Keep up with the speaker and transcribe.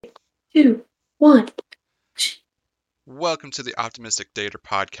2, 1. Welcome to the Optimistic Dater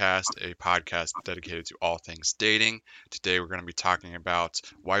Podcast, a podcast dedicated to all things dating. Today we're going to be talking about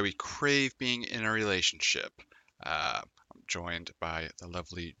why we crave being in a relationship. I'm joined by the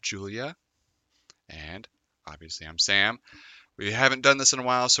lovely Julia, and obviously I'm Sam. We haven't done this in a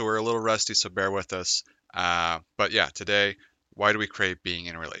while, so we're a little rusty, so bear with us. But yeah, today, why do we crave being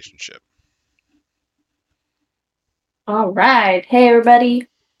in a relationship? All right. Hey, everybody.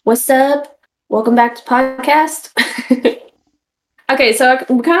 What's up? Welcome back to podcast. Okay, so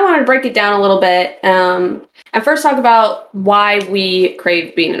we kind of want to break it down a little bit. And first talk about why we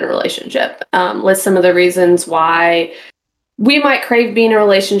crave being in a relationship. List some of the reasons why we might crave being in a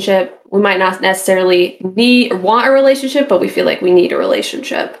relationship. We might not necessarily need or want a relationship, but we feel like we need a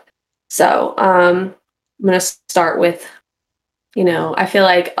relationship. So I'm going to start with, I feel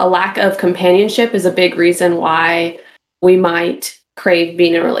like a lack of companionship is a big reason why we might crave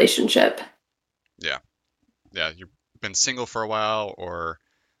being in a relationship. Yeah, you've been single for a while or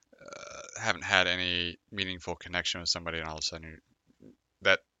haven't had any meaningful connection with somebody, and all of a sudden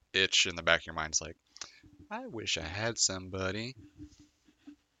that itch in the back of your mind's like, I wish I had somebody.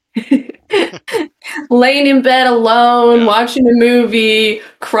 Laying in bed alone, Yeah. watching a movie,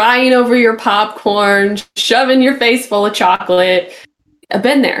 crying over your popcorn, shoving your face full of chocolate. I've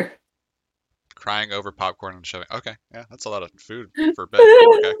been there. Crying over popcorn and shoving. Okay, yeah, that's a lot of food for bed.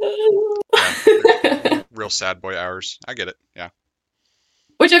 Okay, yeah, real sad boy hours. I get it. Yeah,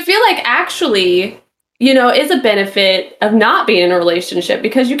 Which I feel like actually, is a benefit of not being in a relationship,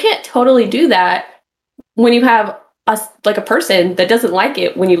 because you can't totally do that when you have a person that doesn't like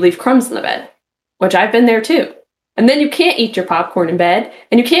it when you leave crumbs in the bed, which I've been there too. And then you can't eat your popcorn in bed,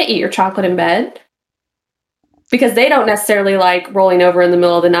 and you can't eat your chocolate in bed, because they don't necessarily like rolling over in the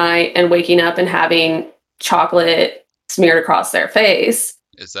middle of the night and waking up and having chocolate smeared across their face.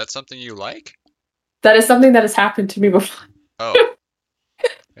 is that something you like? That is something that has happened to me before. Oh,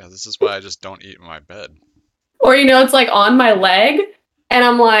 yeah, this is why I just don't eat in my bed. Or, it's like on my leg, and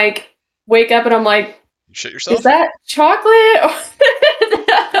I'm like, wake up and I'm like, You shit yourself? is that chocolate?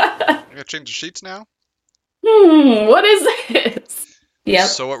 You gotta change the sheets now? What is this? Yep.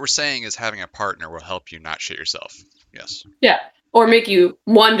 So what we're saying is having a partner will help you not shit yourself. Yes. Yeah. Or make you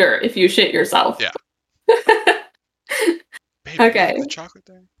wonder if you shit yourself. Yeah. Babe, Okay. you like the chocolate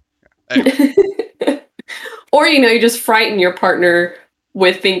there? Yeah. Anyway. Or, you just frighten your partner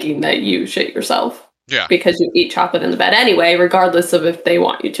with thinking that you shit yourself. Yeah. Because you eat chocolate in the bed anyway, regardless of if they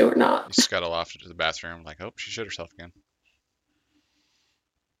want you to or not. You scuttle off to the bathroom like, oh, she shit herself again.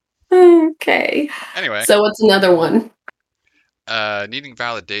 Okay. Anyway. So what's another one? Needing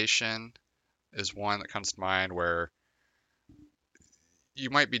validation is one that comes to mind, where you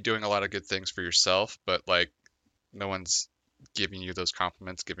might be doing a lot of good things for yourself, but like no one's giving you those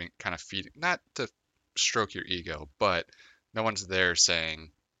compliments, kind of feeding, not to stroke your ego, but no one's there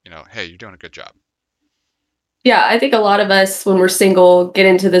saying, hey, you're doing a good job. Yeah, I think a lot of us, when we're single, get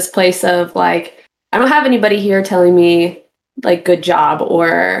into this place of like, I don't have anybody here telling me like good job,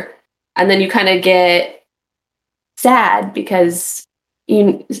 and then you kind of get sad because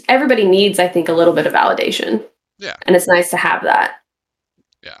everybody needs, I think, a little bit of validation. Yeah. And it's nice to have that.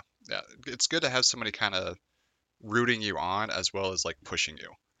 Yeah. It's good to have somebody kind of rooting you on as well as like pushing you.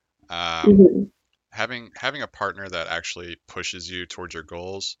 Mm-hmm. Having a partner that actually pushes you towards your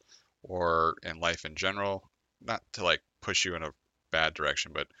goals or in life in general, not to like push you in a bad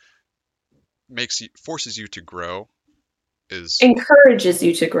direction, but forces you to grow, Encourages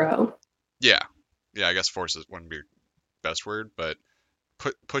you to grow. Yeah, I guess forces wouldn't be the best word, but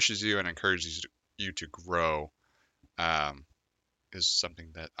pushes you and encourages you to grow, is something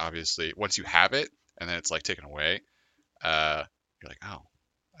that obviously once you have it and then it's like taken away, you're like, oh,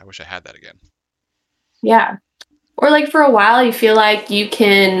 I wish I had that again. Yeah. Or like for a while you feel like you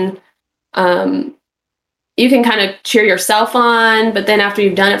can kind of cheer yourself on, but then after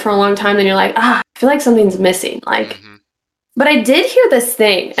you've done it for a long time, then you're like, I feel like something's missing. Like, But I did hear this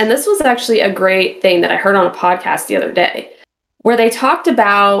thing, and this was actually a great thing that I heard on a podcast the other day, where they talked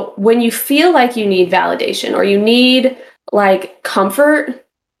about when you feel like you need validation or you need like comfort,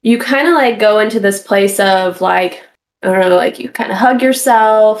 you kind of like go into this place of like, I don't know, like you kind of hug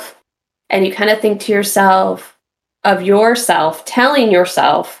yourself and you kind of think to yourself of yourself, telling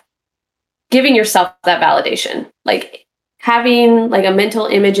yourself, giving yourself that validation, like having like a mental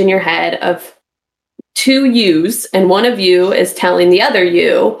image in your head of two yous, and one of you is telling the other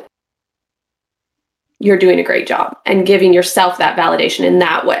you, you're doing a great job, and giving yourself that validation in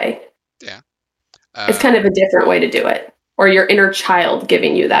that way. Yeah. It's kind of a different way to do it. Or your inner child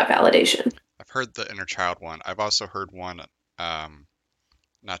giving you that validation. I've heard the inner child one. I've also heard one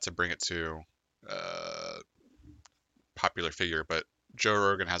not to bring it to uh, popular figure, but Joe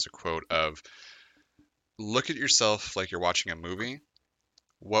Rogan has a quote of, "Look at yourself like you're watching a movie.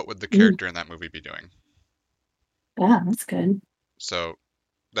 What would the Mm, character in that movie be doing?" yeah, that's good. So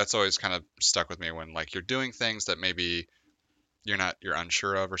that's always kind of stuck with me when like you're doing things that maybe you're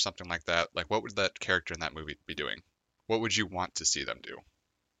unsure of or something like that. Like what would that character in that movie be doing? What would you want to see them do?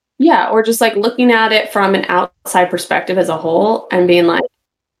 Yeah, or just like looking at it from an outside perspective as a whole and Hmm. being like,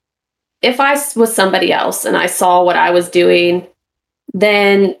 if was somebody else and I saw what I was doing,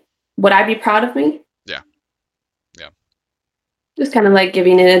 then would I be proud of me? Yeah, yeah, Just kind of like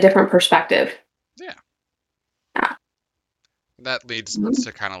giving it a different perspective. yeah. Yeah. That leads Mhm.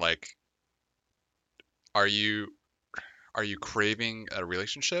 to kind of like, are you are you craving a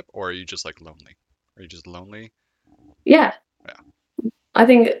relationship or are you just like lonely? Are you just lonely? Yeah. Yeah, I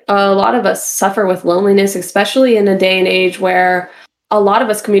think a lot of us suffer with loneliness, especially in a day and age where a lot of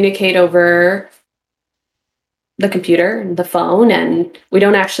us communicate over the computer and the phone, and we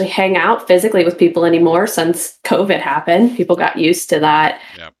don't actually hang out physically with people anymore since COVID happened. People got used to that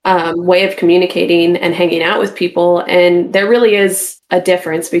yeah. way of communicating and hanging out with people. And there really is a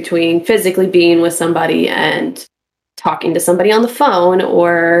difference between physically being with somebody and talking to somebody on the phone,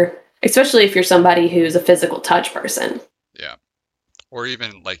 or especially if you're somebody who's a physical touch person. Yeah. Or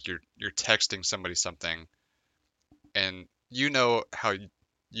even like you're texting somebody something and you know how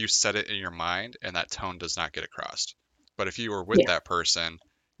you said it in your mind and that tone does not get across. But if you were with Yeah. that person,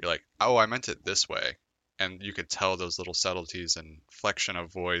 you're like, "Oh, I meant it this way." And you could tell those little subtleties and flexion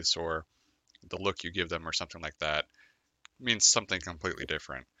of voice or the look you give them or something like that means something completely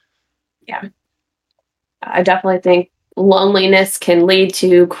different. Yeah. I definitely think loneliness can lead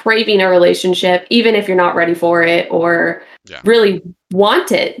to craving a relationship, even if you're not ready for it or Yeah. really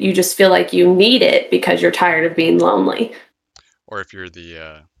want it. You just feel like you need it because you're tired of being lonely. Or if you're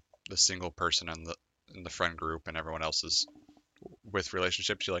the single person in the friend group and everyone else is with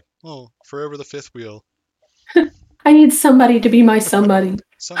relationships, you're like, "Oh, forever the fifth wheel." I need somebody to be my somebody. I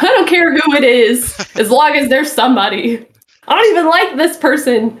Somebody. don't care who it is, as long as there's somebody. I don't even like this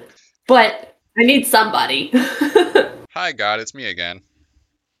person, Hi, but I need somebody. hi, God, it's me again.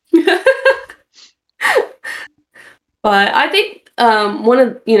 But I think one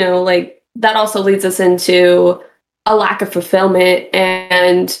of, like that also leads us into a lack of fulfillment.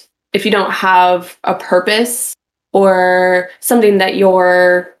 And if you don't have a purpose or something that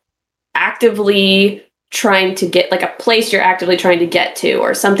you're actively trying to get, like a place you're actively trying to get to,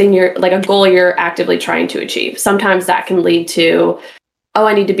 or something you're like a goal you're actively trying to achieve, sometimes that can lead to, oh,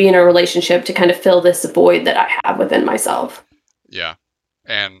 I need to be in a relationship to kind of fill this void that I have within myself. Yeah.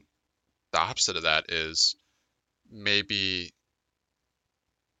 And the opposite of that is maybe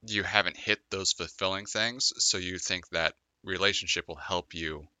you haven't hit those fulfilling things, so you think that relationship will help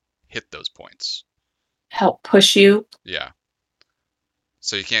you hit those points. Help push you. Yeah.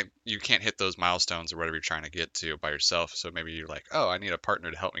 So you can't hit those milestones or whatever you're trying to get to by yourself. So maybe you're like, "Oh, I need a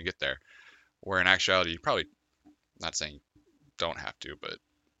partner to help me get there." Where in actuality, you probably, not saying you don't have to, but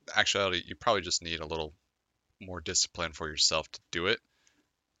actuality, you probably just need a little more discipline for yourself to do it.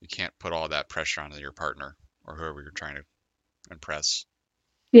 You can't put all that pressure onto your partner or whoever you're trying to impress.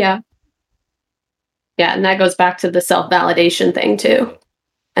 Yeah. Yeah, and that goes back to the self-validation thing too. Hmm.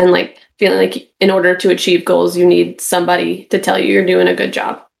 And like feeling like in order to achieve goals, you need somebody to tell you you're doing a good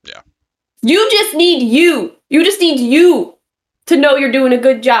job. Yeah. You just need you. You just need you to know you're doing a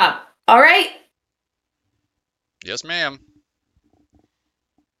good job. All right? Yes, ma'am.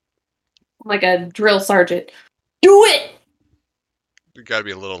 Like a drill sergeant. Do it. You got to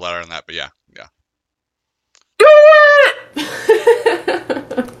be a little louder than that, but yeah, yeah. Do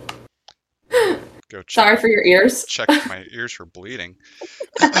it. Go Sorry for your ears. check my ears for bleeding.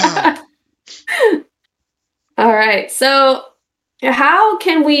 All right. So, how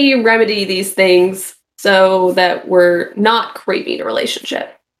can we remedy these things so that we're not craving a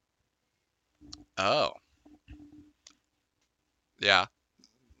relationship? Oh, yeah.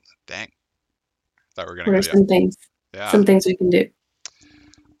 Dang. Thought we were gonna What are go. Yeah. some things? Yeah. Some things we can do.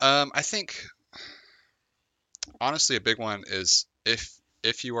 I think honestly a big one is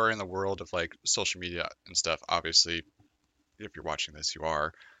if you are in the world of like social media and stuff. Obviously, if you're watching this, you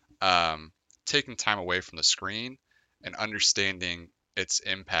are. Um, taking time away from the screen and understanding its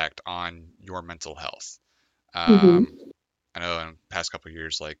impact on your mental health. Hmm. Um, I know in the past couple of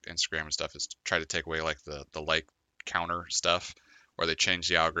years, like Instagram and stuff has tried to take away like the like counter stuff, or they change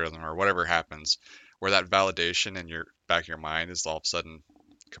the algorithm or whatever happens, where that validation in your back of your mind is all of a sudden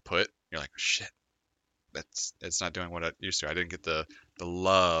kaput. You're like, shit, that's it's not doing what it used to. I didn't get the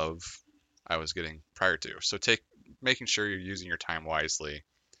love I was getting prior to. So take making sure you're using your time wisely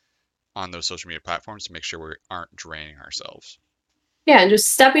on those social media platforms to make sure we aren't draining ourselves. Yeah, and just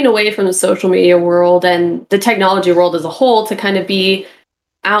stepping away from the social media world and the technology world as a whole to kind of be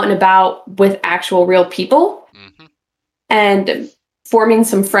out and about with actual real people Hmm. and forming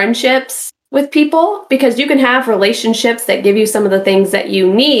some friendships with people, because you can have relationships that give you some of the things that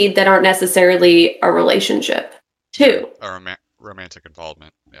you need that aren't necessarily a relationship Yeah, too. a romantic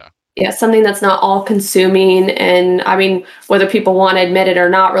involvement. Yeah. Yeah, something that's not all consuming. And I mean, whether people want to admit it or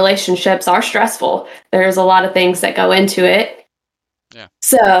not, relationships are stressful. There's a lot of things that go into it. Yeah.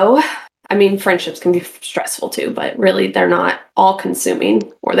 So, I mean, friendships can be stressful too, but really they're not all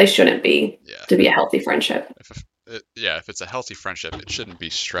consuming, or they shouldn't be, Yeah. to be a healthy friendship. If it's a healthy friendship, it shouldn't be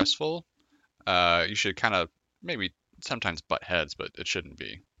stressful. You should kind of maybe sometimes butt heads, but it shouldn't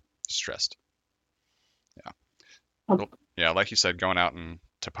be stressed. Yeah. Um, Well, yeah, like you said, going out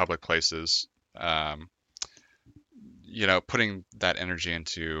to public places, um, putting that energy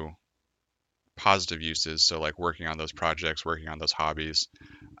into positive uses. So like working on those projects, working on those hobbies,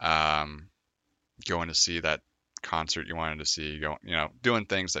 um, going to see that concert you wanted to see, doing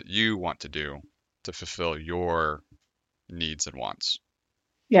things that you want to do to fulfill your needs and wants.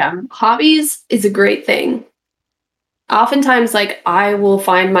 Yeah, hobbies is a great thing. Oftentimes, like, I will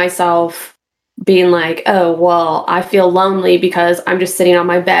find myself being like, oh, well, I feel lonely because I'm just sitting on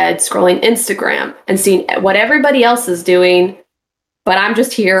my bed scrolling Instagram and Hmm. seeing what everybody else is doing, but I'm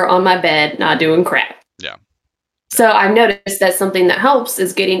just here on my bed not doing crap. Yeah. Yeah. So I've noticed that something that helps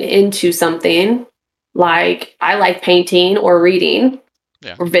is getting into something like I like painting or reading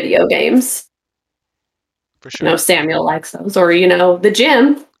Yeah, or video games. for I sure. know Samuel likes those, or, the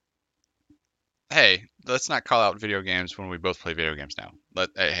gym. Hey, let's not call out video games when we both play video games now.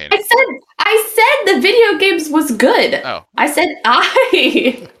 Hey I now. said I said the video games was good. Oh, I said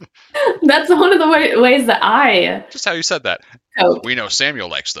I. That's one of the ways that I just how you said that. cope. We know Samuel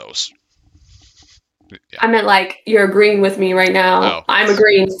likes those. Yeah. I meant like you're agreeing with me right Oh, now. I'm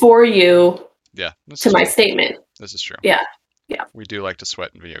agreeing for you yeah. This to is my true. statement. This is true. Yeah, yeah. We do like to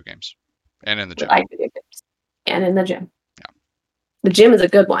sweat in video games and in the We gym. like video games and in the gym. Yeah. The gym is a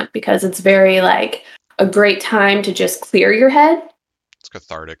good one because it's very like a great time to just clear your head. It's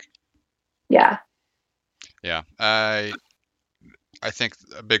cathartic. Yeah. Yeah. I think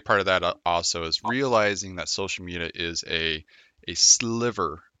a big part of that also is realizing that social media is a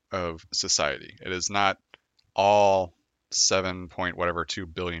sliver of society. It is not all 7 point whatever 2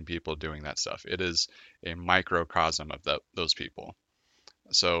 billion people doing that stuff. It is a microcosm of those people.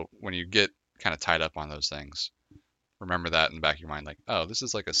 So when you get kind of tied up on those things, remember that in the back of your mind, like, oh, this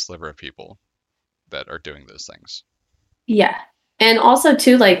is like a sliver of people that are doing those things. Yeah. And also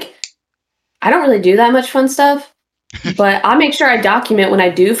too, like, I don't really do that much fun stuff, but I make sure I document when I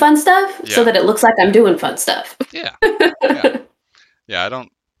do fun stuff so Yeah, that it looks like I'm doing fun stuff. yeah, yeah, yeah. I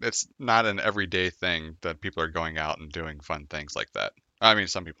don't. It's not an everyday thing that people are going out and doing fun things like that. I mean,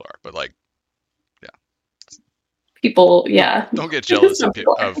 some people are, but like, yeah, People, don't yeah. don't get jealous Some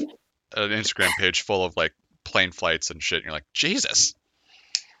people are. of an Instagram page full of like plane flights and shit. And you're like, Jesus.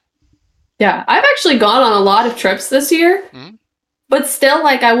 Yeah. I've actually gone on a lot of trips this year, Hmm. but still,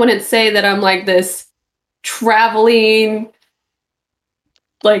 like, I wouldn't say that I'm like this traveling,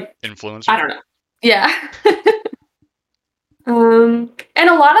 like, I Influencer. don't know. Yeah. And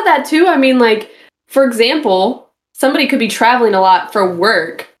a lot of that too, I mean, like, for example, somebody could be traveling a lot for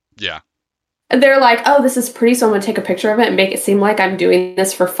work. Yeah, And they're like, oh, this is pretty, so I'm gonna take a picture of it and make it seem like I'm doing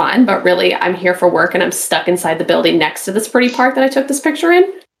this for fun, but really I'm here for work and I'm stuck inside the building next to this pretty park that I took this picture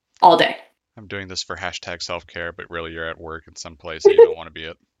in all day. I'm doing this for hashtag self care, but really you're at work in some place that you don't want to be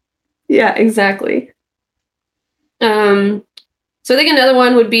at. Yeah, exactly. Um, so I think another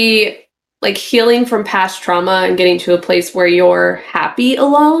one would be like healing from past trauma and getting to a place where you're happy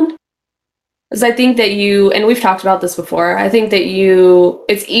alone. Because I think that and we've talked about this before, I think that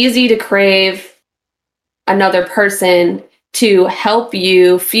it's easy to crave another person to help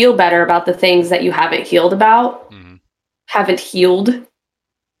you feel better about the things that you Hmm. haven't healed.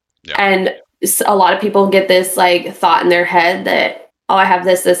 Yeah, And a lot of people get this like thought in their head that, oh, I have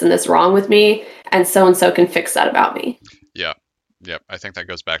this, and this wrong with me, and so can fix that about me. yeah, yeah. I think that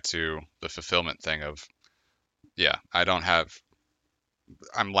goes back to the fulfillment thing of, yeah,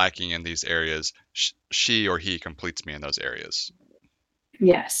 I'm lacking in these areas. She or he completes me in those areas.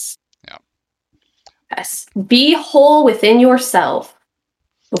 Yes. Yeah. Yes. Be whole within yourself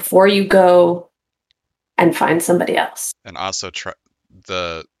before you go and find somebody else. And also try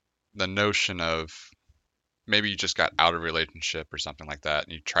the the notion of maybe you just got out of a relationship or something like that,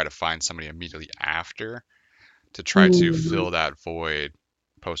 and you try to find somebody immediately after to try to Mm. fill that void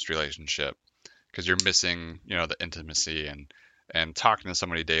post relationship because you're missing, the intimacy and and talking to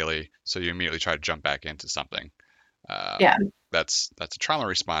somebody daily, so you immediately try to jump back into something. Yeah. That's a trauma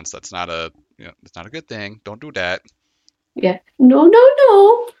response. That's not a it's not a good thing. Don't do that. Yeah. No, no,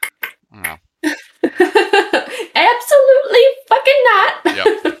 no. No. Absolutely fucking Yep.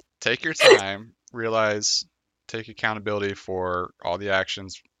 not. Take your time. Realize. Take accountability for all the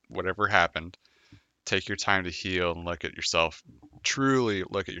actions, whatever happened. Take your time to heal and look at yourself. Truly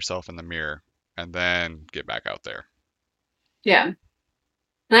look at yourself in the mirror, and then get back out there. Yeah.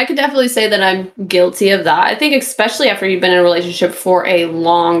 And I could definitely say that I'm guilty of that. I think especially after you've been in a relationship for a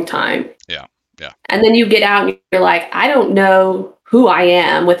long time. Yeah. Yeah. And then you get out and you're like, I don't know who I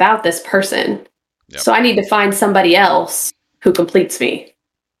am without this person. Yep. So I need to find somebody else who completes me.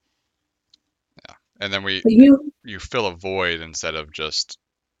 Yeah. And then you fill a void instead of just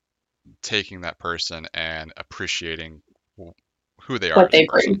taking that person and appreciating who they are what as a they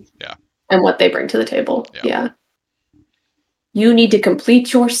person. bring. Yeah. And what they bring to the table. Yeah. Yeah. You need to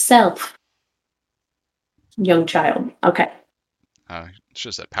complete yourself, young child. Okay. It's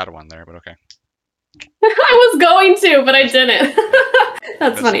just that Padawan there, but okay. I was going to, but I didn't.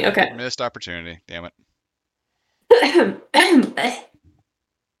 That's funny. Okay. Missed opportunity. Damn it.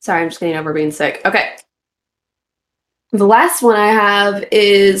 Sorry, I'm just getting over being sick. Okay. The last one I have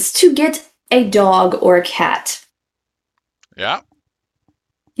is to get a dog or a cat. Yeah.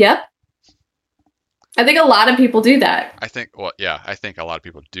 Yep. I think a lot of people do that. I think a lot of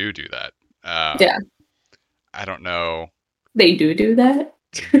people do that. Yeah. I don't know. They do that.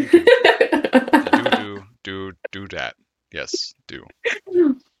 They do that. Yes, do.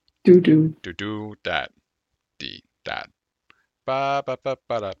 Do. Do that. That. Ba ba ba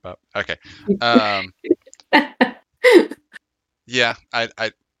ba da ba. Okay. Yeah,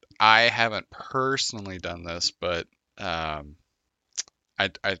 I haven't personally done this, but I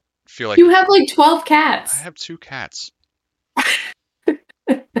feel like You have like 12 cats. I have 2 cats.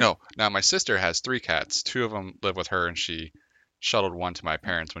 No, now my sister has 3 cats. 2 of them live with her, and she shuttled one to my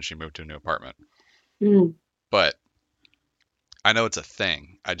parents when she moved to a new apartment. Mm. But I know it's a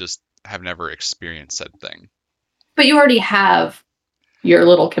thing. I just have never experienced said thing. But you already have your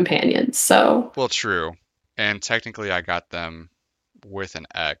little companions, so. Well, true. And technically I got them with an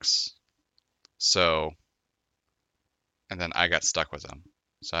ex. So, and then I got stuck with them.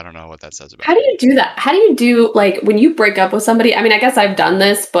 So I don't know what that says about How do me. you do that? How do you do, like, when you break up with somebody? I mean, I guess I've done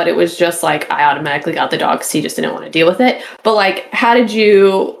this, but it was just like I automatically got the dog because he just didn't want to deal with it. But, like, how did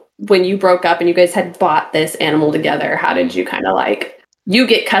you, when you broke up and you guys had bought this animal together, how did you kind of, like, you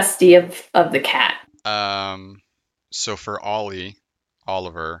get custody of the cat? So for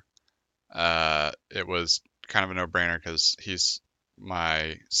Oliver, it was kind of a no-brainer because he's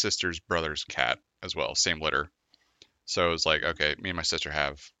my sister's brother's cat as well, same litter. So it was like, okay, me and my sister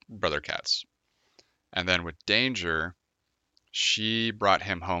have brother cats. And then with Danger, she brought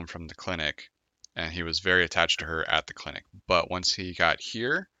him home from the clinic, and he was very attached to her at the clinic. But once he got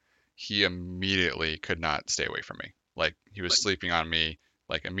here, he immediately could not stay away from me. Like, he was sleeping on me,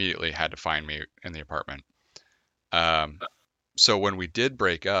 like, immediately had to find me in the apartment. So when we did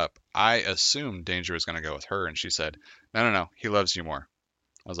break up, I assumed Danger was going to go with her, and she said, no, he loves you more.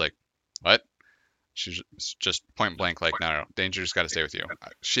 I was like, what? She's just point blank like, no, Danger's got to stay with you.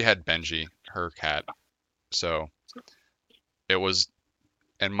 She had Benji, her cat. So it was,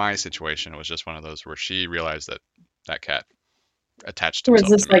 in my situation, it was just one of those where she realized that cat attached Or was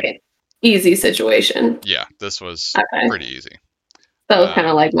himself this to me. like an easy situation? Yeah, this was pretty easy. That was kind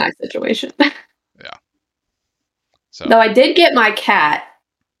of like my situation. Yeah. So. Though I did get my cat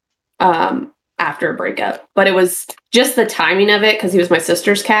after a breakup, but it was just the timing of it because he was my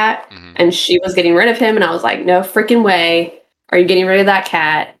sister's cat, and she was getting rid of him, and I was like, no freaking way are you getting rid of that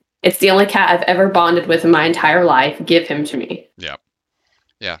cat. It's the only cat I've ever bonded with in my entire life. Give him to me. Yeah.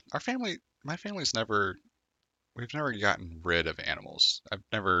 My family's we've never gotten rid of animals. I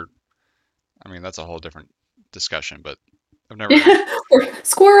mean, that's a whole different discussion, but I've never. Or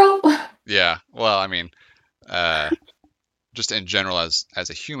squirrel. Yeah. Well, I mean, just in general, as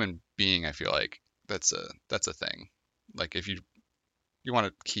a human being, I feel like that's a thing. Like, if you want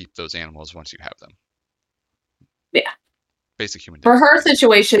to keep those animals once you have them. Yeah. Basic human. For her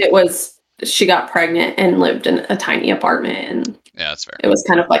situation, it was she got pregnant and lived in a tiny apartment, and yeah, that's fair. It was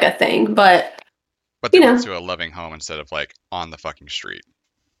kind of like a thing, but they went to a loving home instead of like on the fucking street.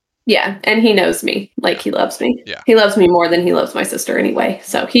 Yeah, and he knows me. Like, he loves me. Yeah. He loves me more than he loves my sister anyway.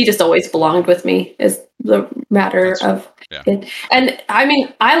 So he just always belonged with me is the matter of it. And I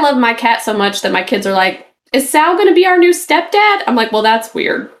mean, I love my cat so much that my kids are like, is Sal going to be our new stepdad? I'm like, well, that's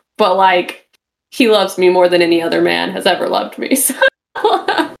weird. But like, he loves me more than any other man has ever loved me. So.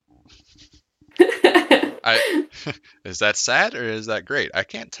 Is that sad or is that great? I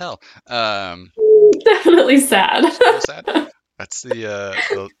can't tell. Definitely sad. Just a little sad. That's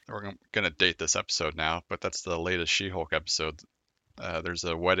the we're gonna date this episode now, but that's the latest She-Hulk episode. There's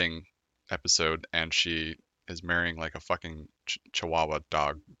a wedding episode, and she is marrying like a fucking Chihuahua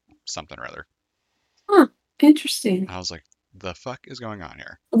dog, something or other. Huh. Interesting. I was like, the fuck is going on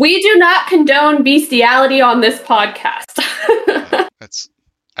here? We do not condone bestiality on this podcast. It's.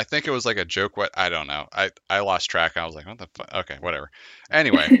 I think it was like a joke. What I don't know. I lost track. I was like, what the fuck? Okay, whatever.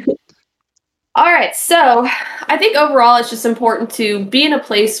 Anyway. All right. So I think overall, it's just important to be in a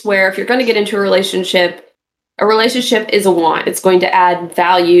place where if you're going to get into a relationship is a want. It's going to add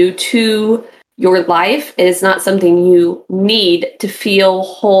value to your life. It is not something you need to feel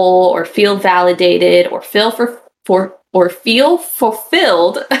whole or feel validated or feel feel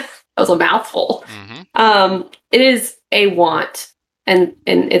fulfilled. That was a mouthful. Mm-hmm. It is a want, and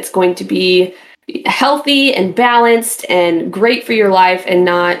it's going to be healthy and balanced and great for your life, and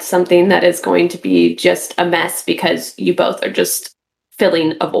not something that is going to be just a mess because you both are just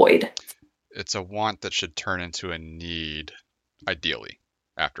filling a void. It's a want that should turn into a need, ideally,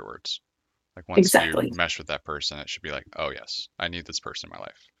 afterwards. Like once you mesh with that person, it should be like, oh yes, I need this person in my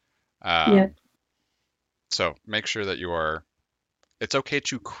life. Yeah. So make sure that you are. It's okay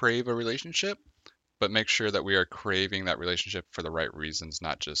to crave a relationship, but make sure that we are craving that relationship for the right reasons,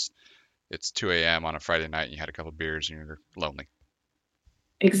 not just it's 2 a.m. on a Friday night and you had a couple beers and you're lonely.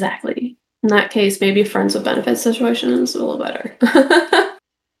 Exactly. In that case, maybe friends with benefits situation is a little better.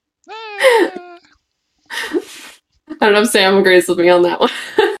 I don't know if Sam agrees with me on that one.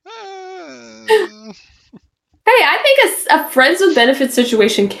 Hey, I think a friends with benefits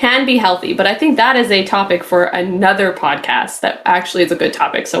situation can be healthy, but I think that is a topic for another podcast that actually is a good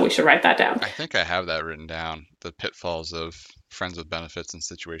topic, so we should write that down. I think I have that written down, the pitfalls of friends with benefits and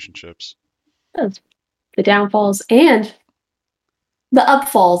situationships. The downfalls and the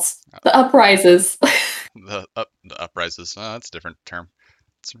upfalls, the uprises. The uprises, that's a different term.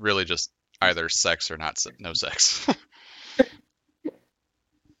 It's really just either sex or no sex.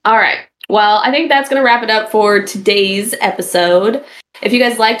 All right. Well, I think that's going to wrap it up for today's episode. If you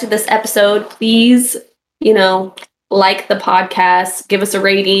guys liked this episode, please, like the podcast, give us a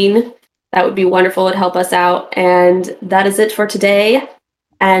rating. That would be wonderful. It'd help us out. And that is it for today.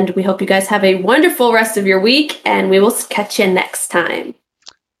 And we hope you guys have a wonderful rest of your week, and we will catch you next time.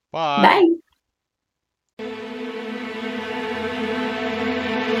 Bye. Bye.